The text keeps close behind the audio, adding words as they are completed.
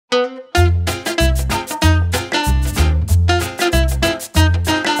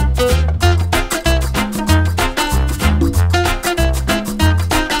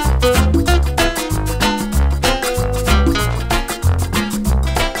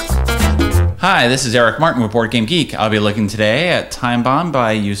Hi, this is Eric Martin with Board Game Geek. I'll be looking today at TimeBomb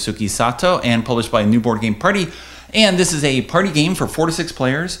by Yusuke Sato and published by New Board Game Party. And this is a party game for 4 to 6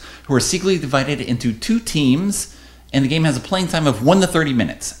 players who are secretly divided into 2 teams. And the game has a playing time of 1 to 30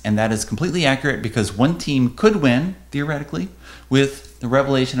 minutes. And that is completely accurate because one team could win, theoretically, with the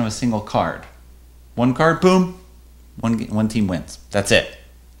revelation of a single card. One card, boom, one team wins. That's it.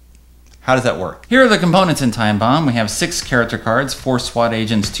 How does that work? Here are the components in TimeBomb. We have 6 character cards, 4 SWAT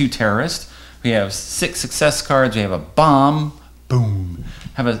agents, 2 terrorists. We have 6 success cards. We have a bomb, boom.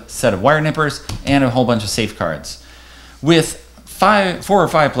 Have a set of wire nippers and a whole bunch of safe cards. With 4 or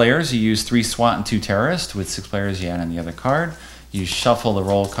 5 players, you use 3 SWAT and 2 terrorists. With 6 players, you add in the other card. You shuffle the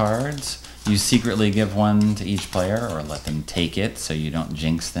roll cards. You secretly give one to each player or let them take it so you don't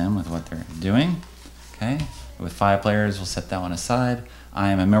jinx them with what they're doing. Okay. With 5 players, we'll set that one aside. I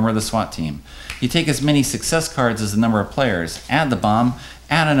am a member of the SWAT team. You take as many success cards as the number of players. Add the bomb.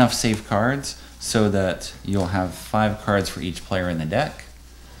 Add enough safe cards so that you'll have 5 cards for each player in the deck.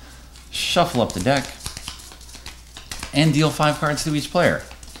 Shuffle up the deck and deal 5 cards to each player.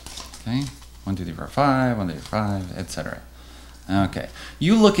 Okay, 1, 2, 3, 4, 5, 1, 2, 3, 5, etc. Okay,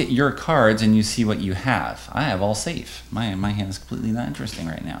 you look at your cards and you see what you have. I have all safe. My hand is completely not interesting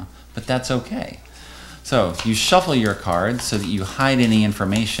right now, but that's okay. So you shuffle your cards so that you hide any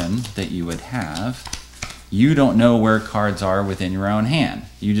information that you would have. You don't know where cards are within your own hand.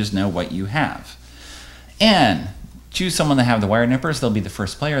 You just know what you have. And choose someone to have the wire nippers. They'll be the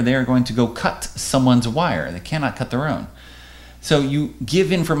first player. They are going to go cut someone's wire. They cannot cut their own. So you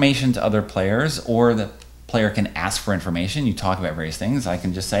give information to other players, or the player can ask for information. You talk about various things. I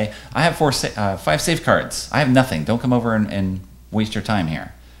can just say, I have 5 safe cards. I have nothing. Don't come over and waste your time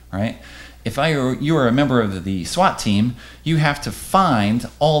here, right? If you are a member of the SWAT team, you have to find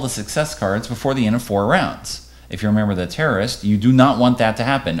all the success cards before the end of 4 rounds. If you're a member of the terrorist, you do not want that to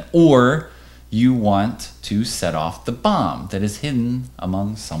happen, or you want to set off the bomb that is hidden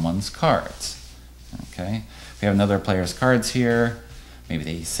among someone's cards. Okay, we have another player's cards here. Maybe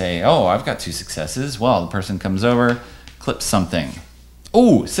they say, oh, I've got 2 successes. Well, the person comes over, clips something.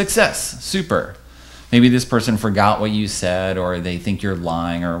 Oh, success, super. Maybe this person forgot what you said, or they think you're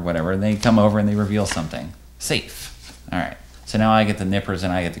lying or whatever, and they come over and they reveal something. Safe. All right. So now I get the nippers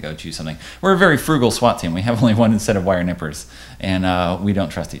and I get to go choose something. We're a very frugal SWAT team. We have only 1 set of wire nippers, and we don't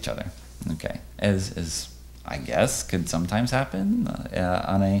trust each other. Okay. As I guess could sometimes happen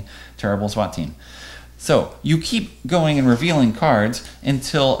on a terrible SWAT team. So you keep going and revealing cards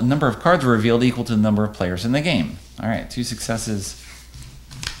until a number of cards are revealed equal to the number of players in the game. All right. 2 successes.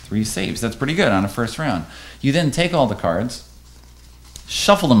 3 saves. That's pretty good on a first round. You then take all the cards,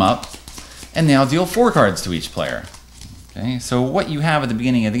 shuffle them up, and now deal 4 cards to each player. Okay, so what you have at the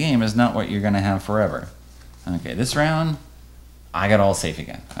beginning of the game is not what you're going to have forever. Okay, this round, I got all safe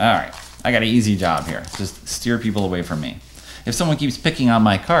again. All right, I got an easy job here. Just steer people away from me. If someone keeps picking on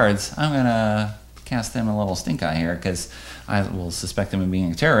my cards, I'm going to cast them a little stink eye here because I will suspect them of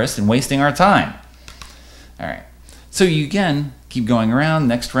being a terrorist and wasting our time. All right. So you again keep going around.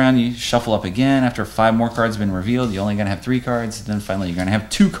 Next round you shuffle up again. After 5 more cards have been revealed, you're only going to have 3 cards. Then finally you're going to have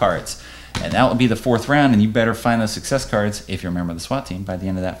 2 cards. And that will be the 4th round, and you better find those success cards if you're a member of the SWAT team by the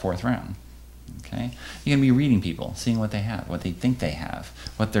end of that 4th round. Okay? You're going to be reading people, seeing what they have, what they think they have,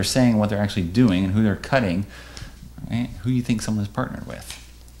 what they're saying, what they're actually doing, and who they're cutting, right? Who you think someone's partnered with.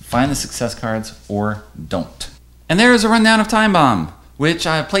 Find the success cards or don't. And there's a rundown of TimeBomb, which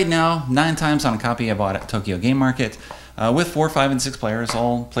I've played now 9 times on a copy I bought at Tokyo Game Market with 4, 5, and 6 players,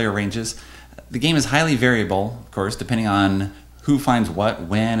 all player ranges. The game is highly variable, of course, depending on who finds what,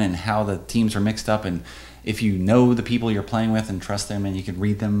 when, and how the teams are mixed up, and if you know the people you're playing with and trust them and you can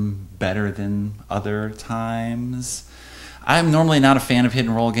read them better than other times. I'm normally not a fan of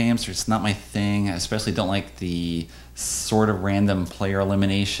hidden roll games. It's not my thing. I especially don't like the sort of random player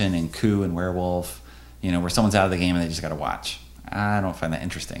elimination in Coup and Werewolf, you know, where someone's out of the game and they just got to watch. I don't find that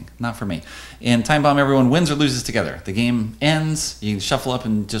interesting. Not for me. In TimeBomb, everyone wins or loses together. The game ends, you shuffle up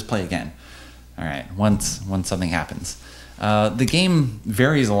and just play again. All right, once something happens. The game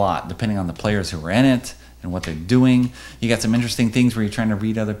varies a lot depending on the players who are in it and what they're doing. You got some interesting things where you're trying to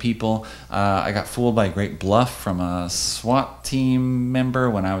read other people. I got fooled by a great bluff from a SWAT team member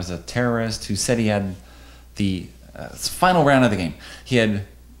when I was a terrorist who said he had the final round of the game. He had,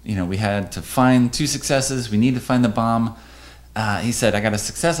 you know, we had to find 2 successes. We need to find the bomb. He said, I got a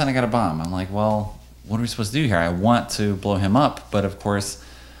success and I got a bomb. I'm like, well, what are we supposed to do here? I want to blow him up, but of course,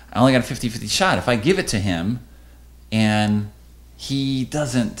 I only got a 50-50 shot. If I give it to him and he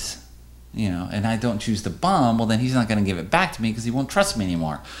doesn't, you know, and I don't choose the bomb, well, then he's not going to give it back to me because he won't trust me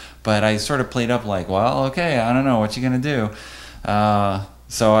anymore. But I sort of played up like, well, okay, I don't know, what you going to do?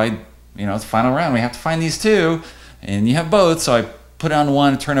 So I it's the final round. We have to find these two, and you have both. So I put on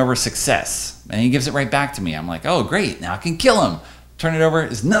one, turn over, success. And he gives it right back to me. I'm like, oh, great. Now I can kill him. Turn it over,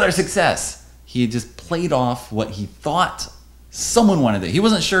 is another success. He just played off what he thought someone wanted to do. He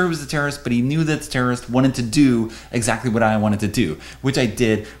wasn't sure who was the terrorist, but he knew that the terrorist wanted to do exactly what I wanted to do, which I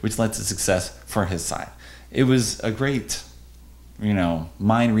did, which led to success for his side. It was a great,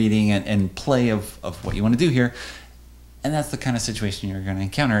 mind reading and play of what you want to do here. And that's the kind of situation you're going to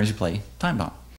encounter as you play Time Bomb.